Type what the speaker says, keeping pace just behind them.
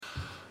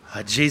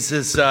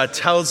Jesus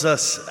tells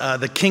us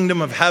the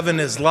kingdom of heaven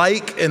is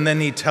like, and then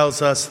he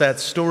tells us that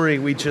story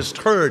we just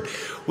heard,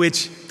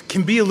 which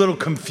can be a little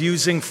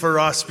confusing for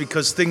us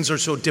because things are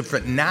so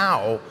different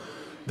now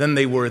than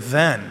they were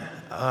then.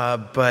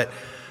 But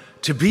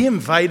to be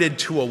invited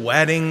to a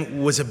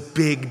wedding was a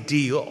big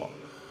deal.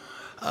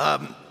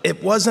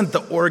 It wasn't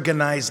the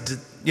organized,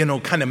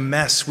 kind of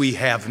mess we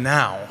have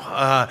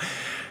now.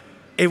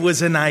 It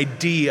was an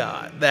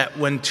idea that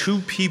when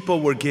two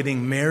people were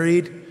getting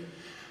married,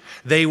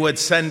 they would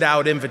send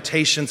out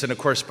invitations, and of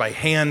course by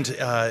hand.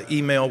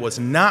 Email was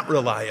not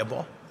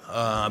reliable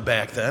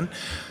back then.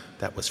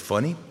 That was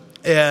funny.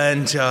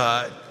 And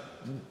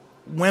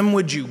when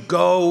would you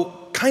go?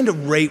 Kind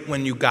of right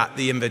when you got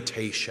the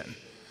invitation.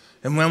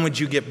 And when would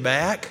you get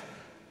back?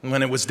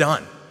 When it was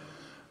done.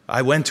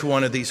 I went to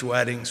one of these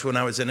weddings when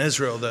I was in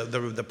Israel.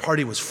 The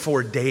party was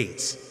 4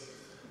 days.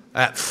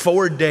 At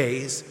 4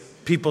 days,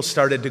 people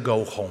started to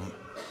go home.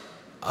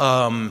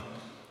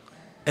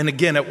 And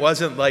again, it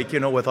wasn't like,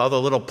 with all the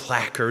little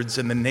placards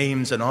and the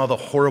names and all the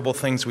horrible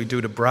things we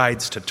do to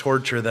brides to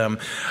torture them.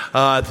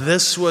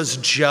 This was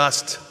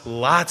just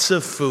lots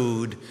of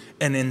food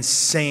and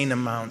insane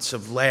amounts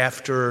of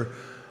laughter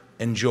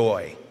and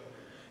joy.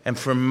 And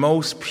for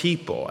most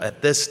people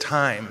at this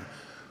time,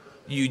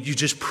 you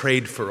just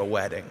prayed for a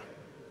wedding.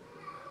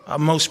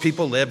 Most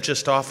people live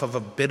just off of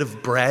a bit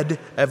of bread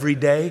every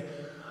day.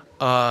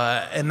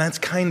 And that's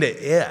kind of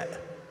it.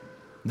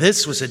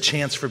 This was a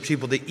chance for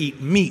people to eat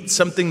meat,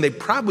 something they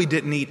probably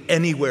didn't eat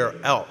anywhere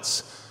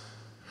else.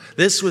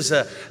 This was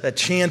a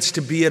chance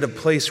to be at a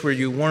place where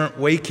you weren't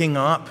waking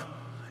up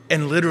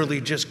and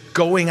literally just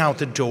going out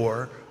the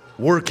door,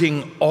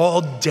 working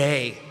all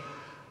day,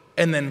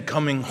 and then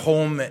coming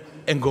home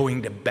and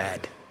going to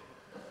bed.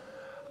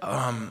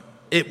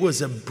 It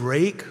was a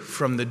break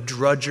from the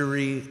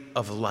drudgery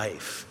of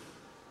life.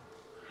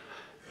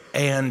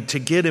 And to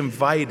get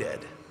invited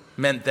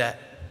meant that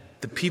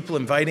the people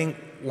inviting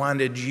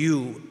wanted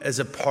you as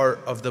a part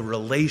of the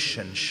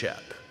relationship.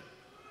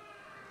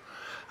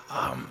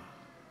 Now,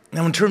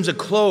 in terms of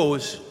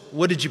clothes,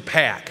 what did you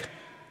pack?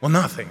 Well,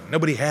 nothing.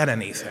 Nobody had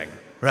anything,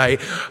 right?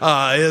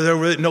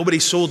 Nobody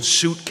sold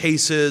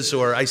suitcases,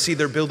 or I see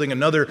they're building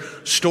another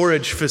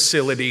storage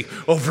facility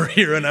over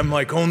here, and I'm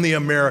like, only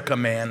America,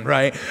 man,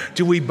 right?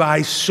 Do we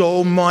buy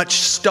so much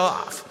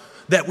stuff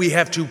that we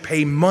have to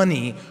pay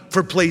money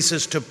for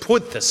places to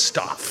put the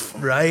stuff,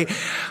 right?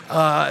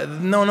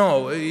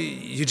 No,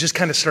 you just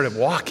kind of started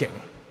walking.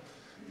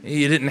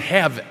 You didn't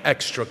have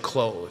extra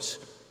clothes.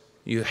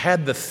 You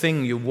had the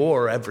thing you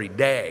wore every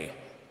day,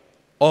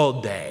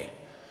 all day,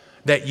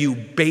 that you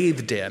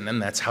bathed in,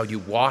 and that's how you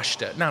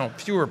washed it. Now,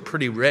 if you were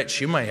pretty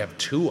rich, you might have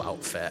 2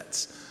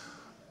 outfits,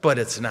 but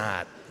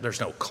there's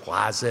no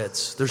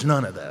closets, there's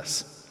none of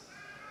this.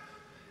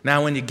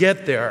 Now, when you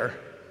get there,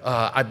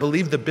 I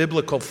believe the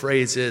biblical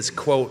phrase is,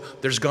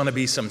 quote, there's going to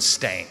be some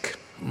stank,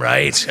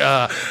 right?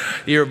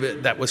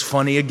 That was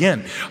funny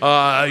again.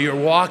 You're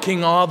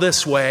walking all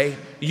this way.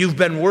 You've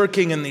been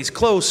working in these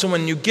clothes, so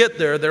when you get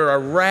there, there are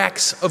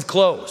racks of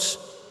clothes.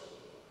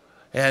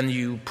 And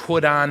you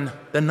put on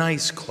the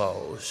nice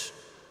clothes,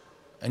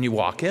 and you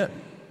walk in.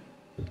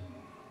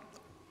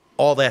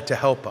 All that to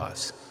help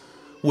us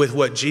with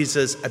what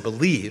Jesus, I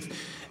believe,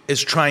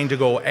 is trying to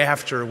go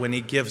after when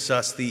he gives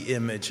us the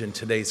image in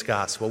today's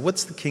gospel.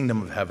 What's the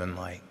kingdom of heaven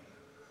like?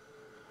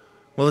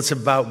 Well, it's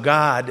about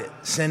God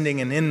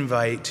sending an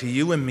invite to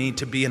you and me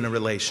to be in a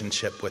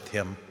relationship with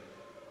him.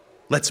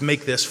 Let's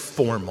make this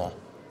formal,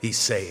 he's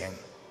saying.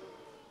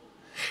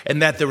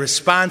 And that the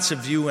response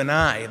of you and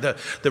I,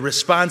 the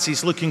response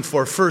he's looking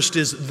for first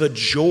is the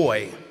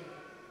joy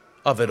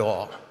of it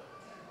all.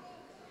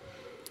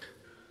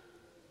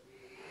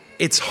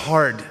 It's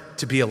hard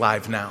to be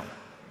alive now.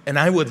 And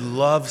I would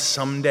love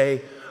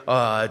someday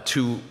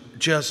to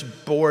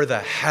just bore the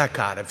heck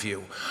out of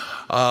you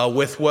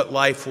with what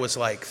life was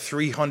like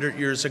 300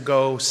 years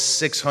ago,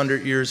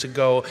 600 years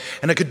ago.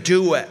 And I could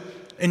do it.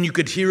 And you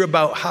could hear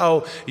about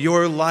how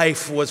your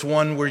life was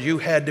one where you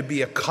had to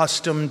be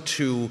accustomed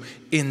to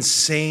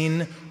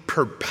insane,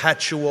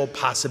 perpetual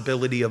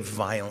possibility of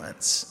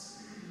violence.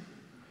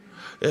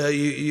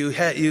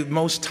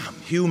 Most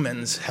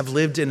humans have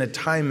lived in a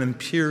time and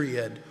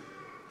period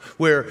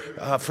where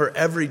for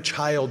every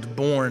child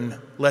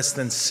born, less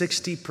than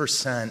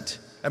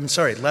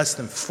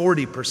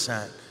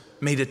 40%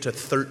 made it to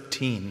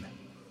 13.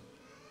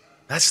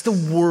 That's the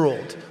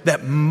world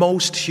that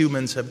most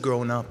humans have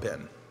grown up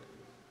in.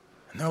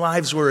 And their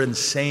lives were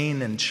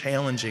insane and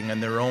challenging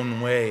in their own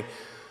way.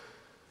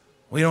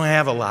 We don't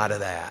have a lot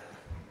of that.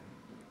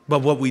 But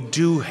what we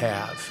do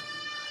have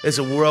is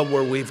a world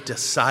where we've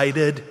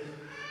decided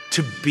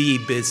to be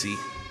busy.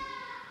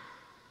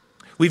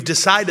 We've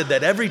decided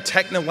that every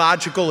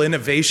technological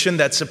innovation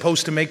that's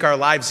supposed to make our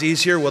lives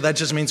easier, well, that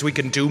just means we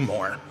can do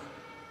more.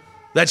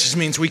 That just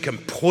means we can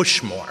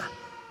push more.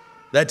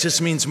 That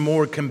just means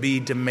more can be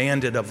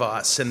demanded of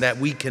us and that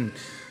we can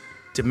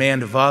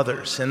demand of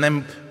others. And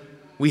then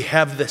we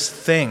have this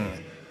thing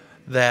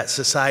that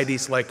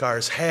societies like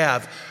ours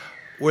have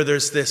where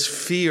there's this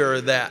fear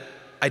that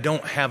I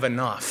don't have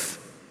enough.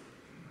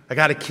 I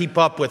got to keep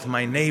up with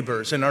my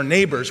neighbors. And our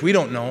neighbors, we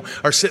don't know,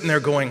 are sitting there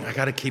going, I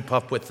got to keep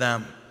up with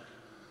them.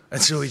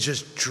 And so we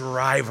just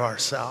drive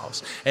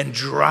ourselves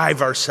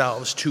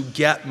to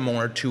get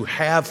more, to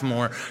have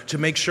more, to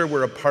make sure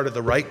we're a part of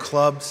the right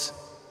clubs,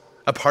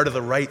 a part of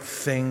the right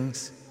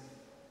things.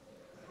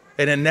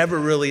 And it never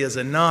really is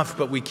enough,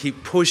 but we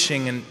keep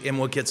pushing, and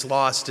what gets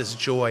lost is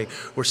joy.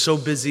 We're so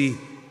busy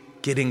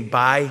getting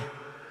by,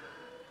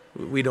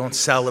 we don't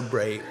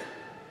celebrate.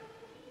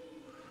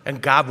 And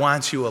God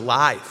wants you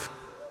alive.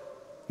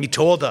 He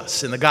told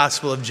us in the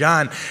Gospel of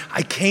John,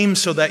 I came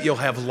so that you'll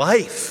have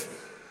life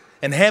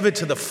and have it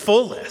to the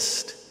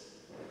fullest.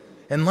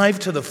 And life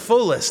to the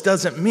fullest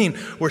doesn't mean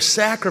we're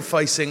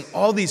sacrificing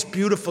all these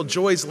beautiful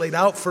joys laid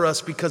out for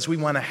us because we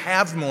want to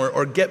have more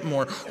or get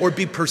more or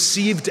be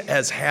perceived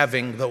as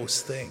having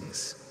those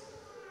things.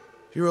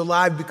 You're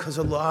alive because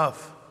of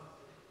love.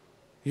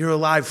 You're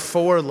alive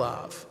for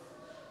love.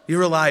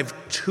 You're alive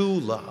to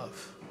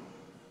love.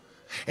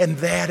 And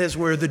that is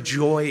where the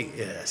joy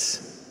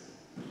is.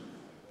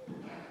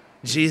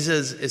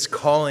 Jesus is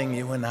calling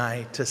you and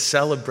I to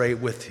celebrate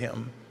with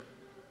him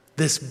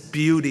this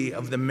beauty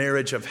of the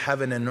marriage of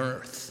heaven and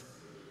earth.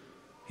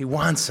 He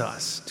wants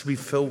us to be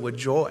filled with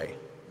joy.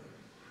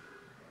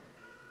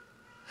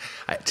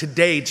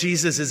 Today,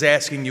 Jesus is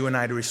asking you and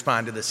I to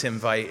respond to this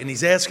invite, and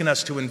he's asking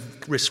us to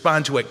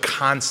respond to it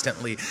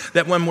constantly.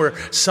 That when we're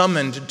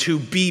summoned to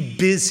be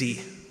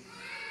busy,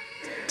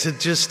 to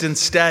just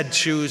instead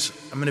choose,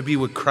 I'm going to be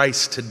with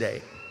Christ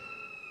today.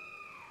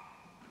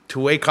 To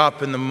wake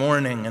up in the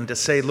morning and to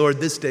say, Lord,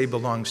 this day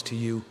belongs to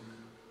you.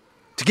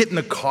 To get in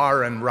the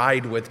car and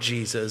ride with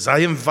Jesus. I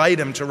invite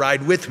him to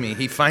ride with me.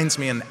 He finds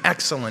me an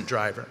excellent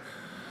driver.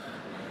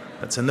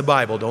 That's in the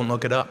Bible. Don't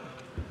look it up.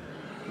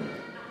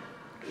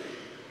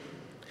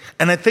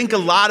 And I think a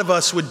lot of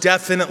us would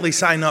definitely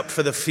sign up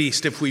for the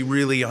feast if we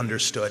really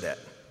understood it.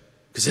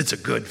 Because it's a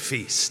good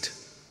feast.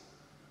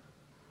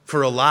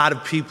 For a lot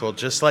of people,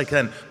 just like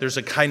then, there's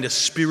a kind of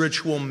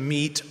spiritual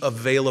meat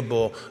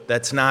available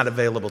that's not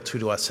available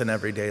to us in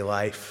everyday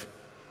life.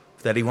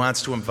 That he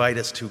wants to invite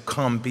us to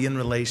come, be in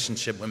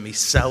relationship with me,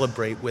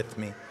 celebrate with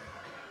me.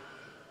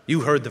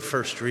 You heard the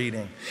first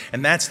reading.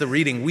 And that's the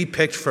reading we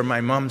picked for my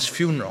mom's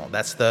funeral.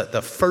 That's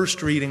the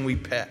first reading we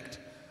picked.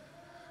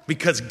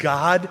 Because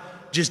God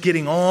just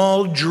getting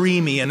all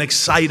dreamy and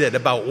excited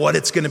about what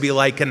it's going to be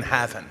like in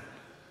heaven.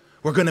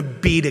 We're going to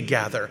be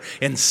together,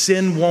 and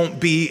sin won't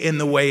be in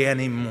the way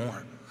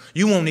anymore.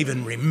 You won't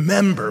even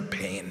remember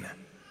pain.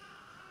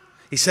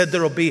 He said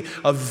there will be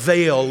a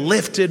veil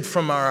lifted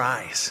from our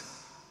eyes.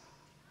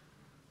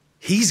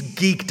 He's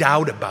geeked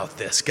out about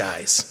this,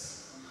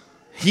 guys.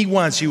 He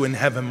wants you in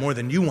heaven more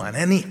than you want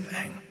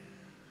anything.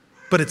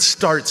 But it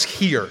starts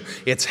here.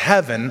 It's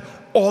heaven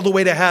all the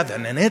way to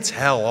heaven, and it's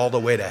hell all the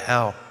way to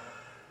hell.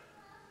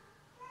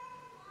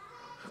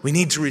 We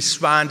need to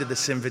respond to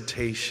this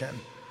invitation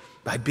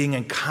by being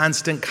in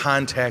constant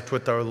contact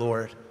with our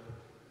Lord.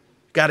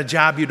 Got a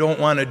job you don't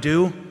want to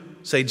do?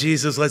 Say,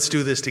 Jesus, let's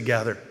do this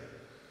together.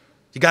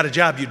 You got a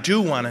job you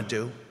do want to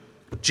do?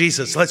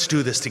 Jesus, let's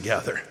do this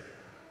together.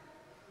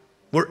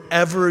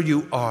 Wherever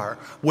you are,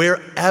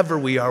 wherever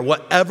we are,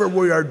 whatever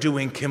we are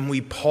doing, can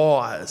we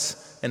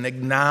pause and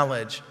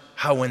acknowledge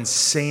how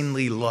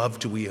insanely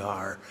loved we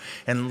are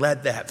and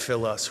let that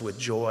fill us with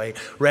joy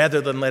rather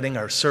than letting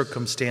our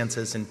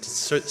circumstances and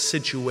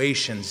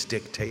situations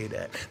dictate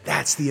it.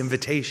 That's the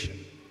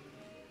invitation.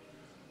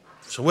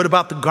 So what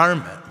about the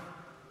garment?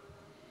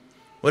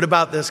 What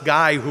about this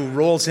guy who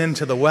rolls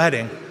into the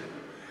wedding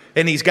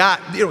and he's got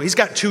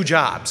two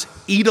jobs: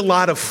 eat a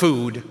lot of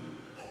food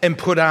and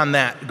put on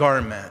that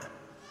garment.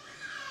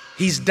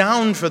 He's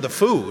down for the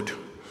food,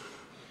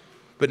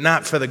 but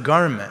not for the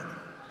garment.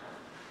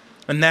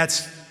 And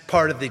that's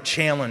part of the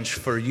challenge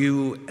for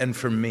you and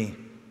for me.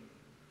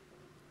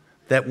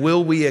 That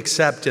will we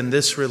accept in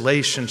this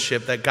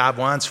relationship that God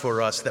wants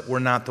for us that we're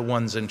not the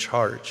ones in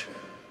charge,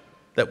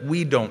 that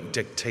we don't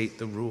dictate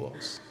the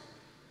rules,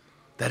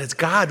 that it's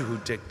God who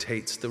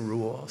dictates the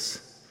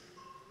rules.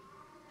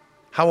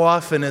 How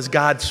often is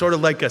God sort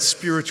of like a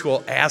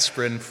spiritual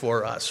aspirin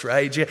for us,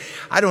 right?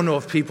 I don't know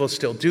if people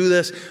still do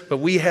this, but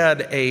we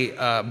had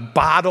a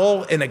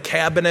bottle in a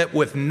cabinet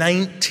with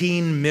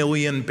 19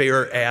 million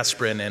Bayer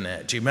aspirin in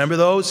it. Do you remember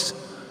those?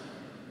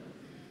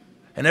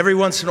 And every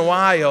once in a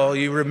while,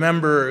 you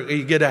remember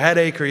you get a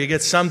headache or you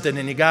get something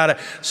and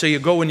so you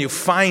go and you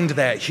find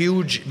that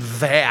huge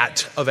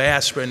vat of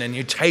aspirin and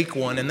you take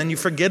one and then you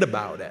forget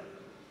about it.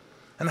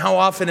 And how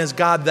often is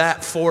God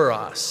that for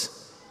us?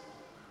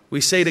 We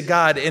say to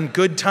God, in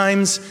good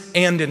times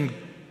and in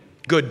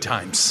good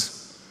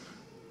times.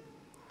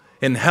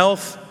 In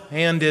health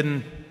and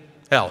in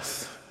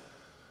health.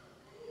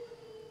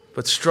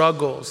 But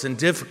struggles and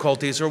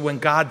difficulties are when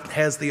God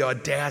has the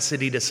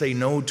audacity to say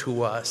no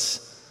to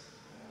us.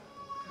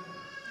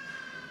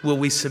 Will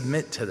we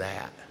submit to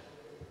that?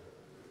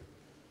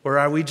 Or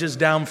are we just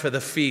down for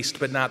the feast,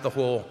 but not the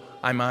whole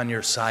I'm on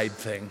your side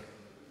thing?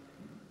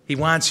 He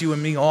wants you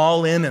and me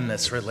all in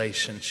this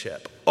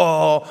relationship.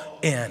 All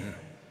in.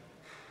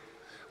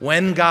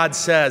 When God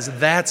says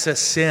that's a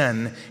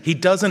sin, he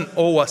doesn't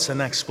owe us an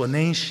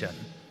explanation.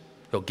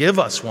 He'll give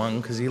us one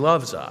because he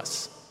loves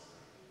us.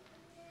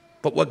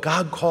 But what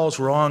God calls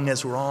wrong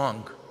is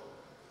wrong.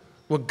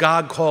 What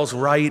God calls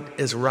right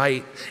is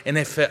right. And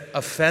if it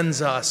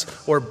offends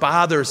us or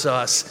bothers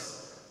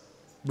us,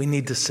 we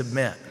need to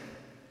submit.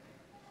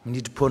 We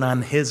need to put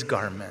on his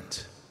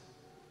garment.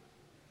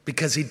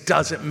 Because he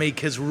doesn't make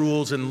his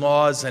rules and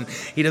laws, and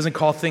he doesn't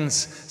call things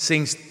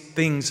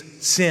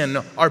sin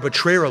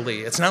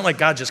arbitrarily. It's not like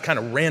God just kind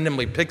of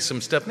randomly picks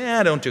some stuff.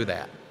 Nah, don't do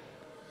that.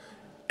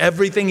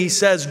 Everything he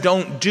says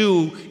don't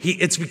do,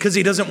 it's because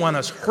he doesn't want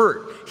us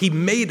hurt. He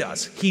made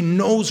us. He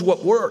knows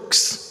what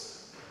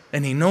works.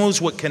 And he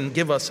knows what can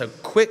give us a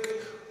quick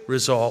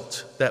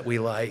result that we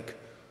like,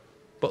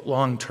 but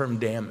long-term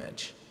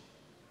damage.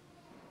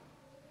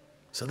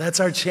 So that's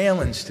our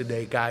challenge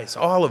today, guys,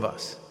 all of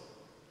us.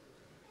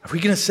 Are we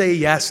going to say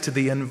yes to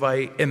the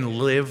invite and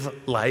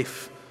live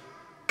life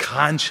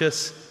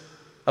conscious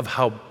of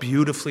how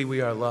beautifully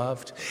we are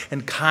loved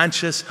and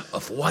conscious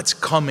of what's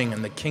coming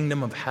in the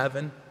kingdom of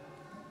heaven?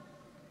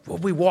 Will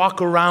we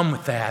walk around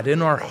with that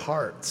in our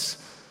hearts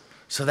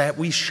so that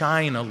we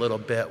shine a little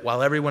bit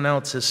while everyone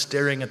else is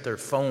staring at their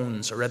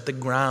phones or at the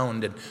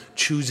ground and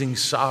choosing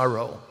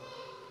sorrow?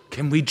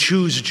 Can we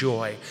choose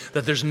joy,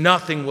 that there's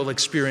nothing we'll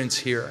experience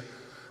here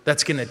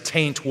that's going to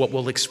taint what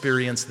we'll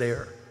experience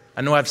there?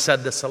 I know I've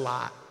said this a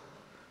lot,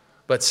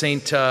 but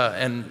Saint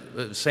Johnson,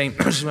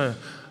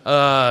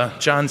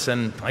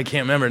 I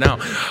can't remember now.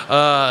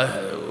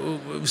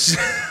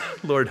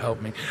 Lord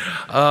help me.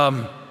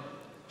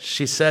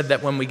 She said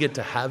that when we get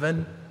to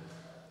heaven,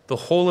 the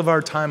whole of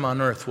our time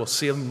on earth will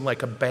seem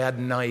like a bad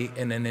night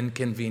in an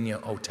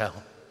inconvenient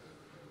hotel.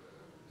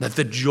 That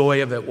the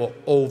joy of it will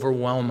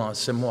overwhelm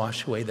us and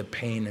wash away the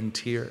pain and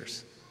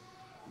tears.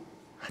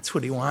 That's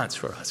what he wants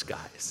for us,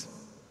 guys.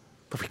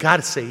 But we got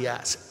to say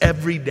yes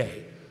every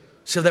day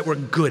so that we're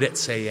good at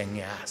saying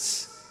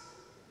yes.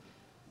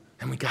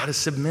 And we got to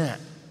submit.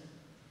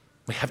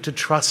 We have to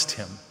trust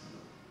him.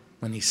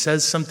 When he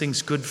says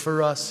something's good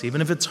for us,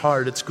 even if it's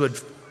hard, it's good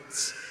for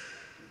us.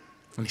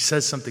 When he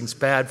says something's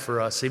bad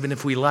for us, even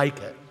if we like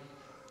it,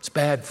 it's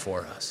bad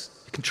for us.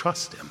 You can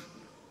trust him.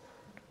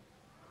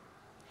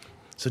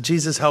 So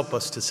Jesus, help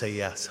us to say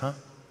yes, huh?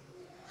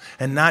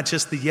 And not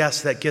just the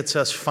yes that gets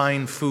us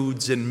fine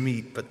foods and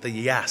meat, but the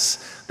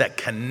yes that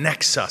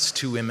connects us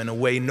to him in a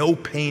way no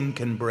pain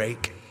can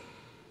break,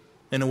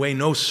 in a way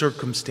no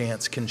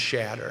circumstance can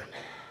shatter.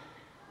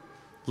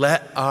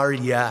 Let our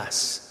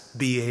yes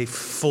be a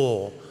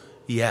full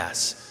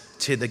yes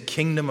to the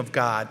kingdom of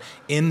God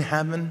in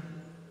heaven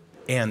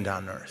and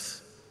on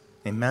earth.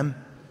 Amen?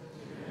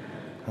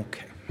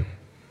 Okay.